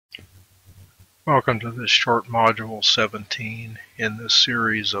Welcome to this short module 17 in this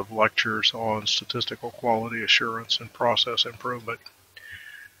series of lectures on statistical quality assurance and process improvement.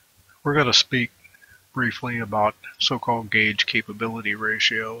 We're going to speak briefly about so-called gauge capability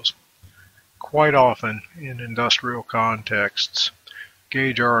ratios. Quite often in industrial contexts,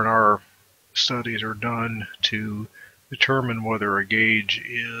 gauge R&R studies are done to determine whether a gauge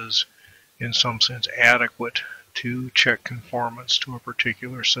is in some sense adequate to check conformance to a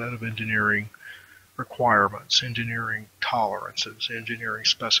particular set of engineering requirements, engineering tolerances, engineering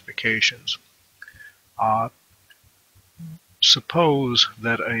specifications. Suppose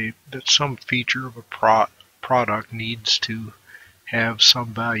that some feature of a product needs to have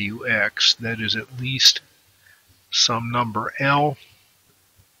some value X that is at least some number L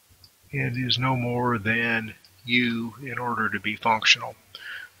and is no more than U in order to be functional.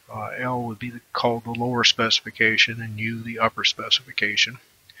 L would be called the lower specification and U the upper specification.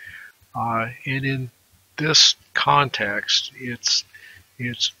 And in this context, it's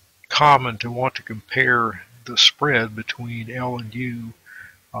common to want to compare the spread between L and U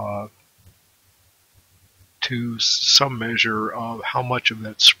to some measure of how much of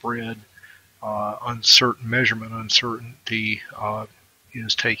that spread measurement uncertainty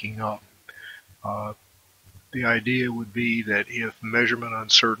is taking up. The idea would be that if measurement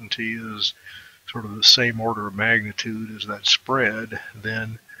uncertainty is sort of the same order of magnitude as that spread,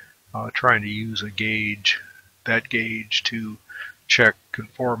 then trying to use that gauge to check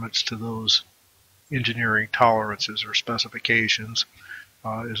conformance to those engineering tolerances or specifications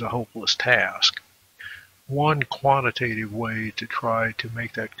is a hopeless task. One quantitative way to try to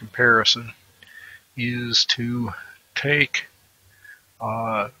make that comparison is to take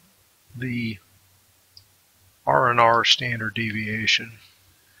the R&R standard deviation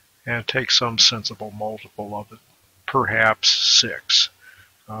and take some sensible multiple of it, perhaps 6.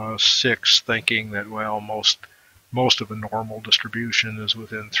 6 thinking that, well, most of a normal distribution is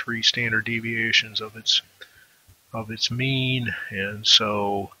within 3 standard deviations of its mean, and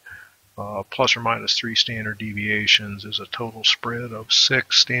so plus or minus 3 standard deviations is a total spread of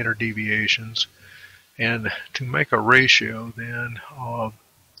 6 standard deviations. And to make a ratio then of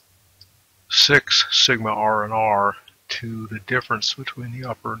 6 sigma R&R to the difference between the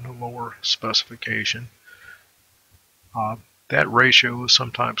upper and the lower specification, that ratio is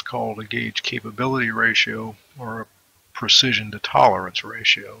sometimes called a gauge capability ratio or a precision to tolerance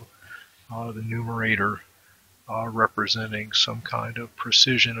ratio. The numerator representing some kind of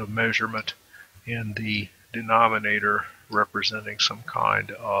precision of measurement and the denominator representing some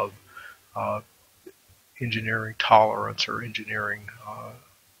kind of engineering tolerance or engineering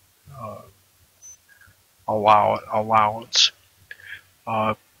allowance.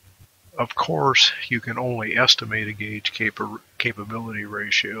 Of course, you can only estimate a gauge capability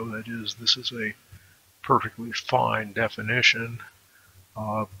ratio. That is, this is a perfectly fine definition,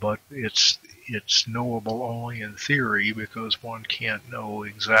 but it's knowable only in theory because one can't know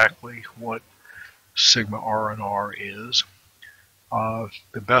exactly what sigma R&R is.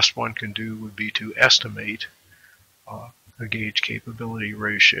 The best one can do would be to estimate a gauge capability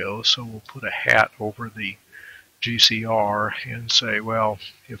ratio. So we'll put a hat over the GCR and say, well,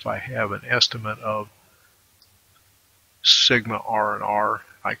 if I have an estimate of sigma R&R,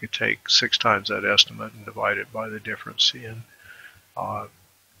 I could take 6 times that estimate and divide it by the difference in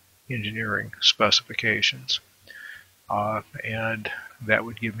engineering specifications. And that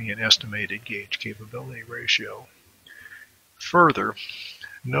would give me an estimated gauge capability ratio. Further,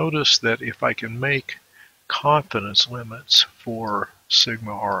 notice that if I can make confidence limits for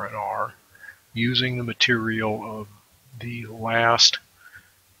sigma R&R using the material of the last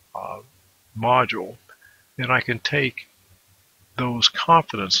module, then I can take those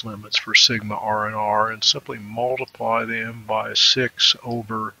confidence limits for sigma R&R and simply multiply them by 6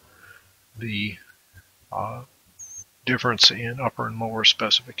 over the difference in upper and lower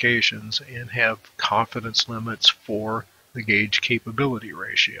specifications and have confidence limits for the gauge capability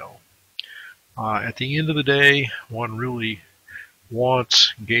ratio. At the end of the day, one really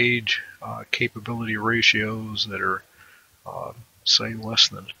wants gauge capability ratios that are, say, less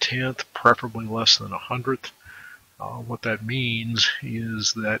than a tenth, preferably less than 100th. What that means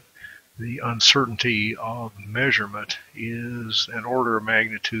is that the uncertainty of measurement is an order of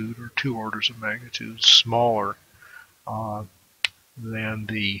magnitude or 2 orders of magnitude smaller than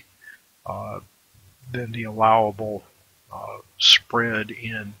the allowable spread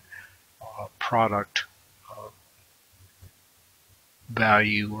in product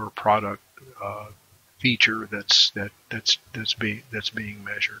value or product feature that's being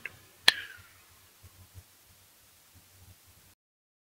measured.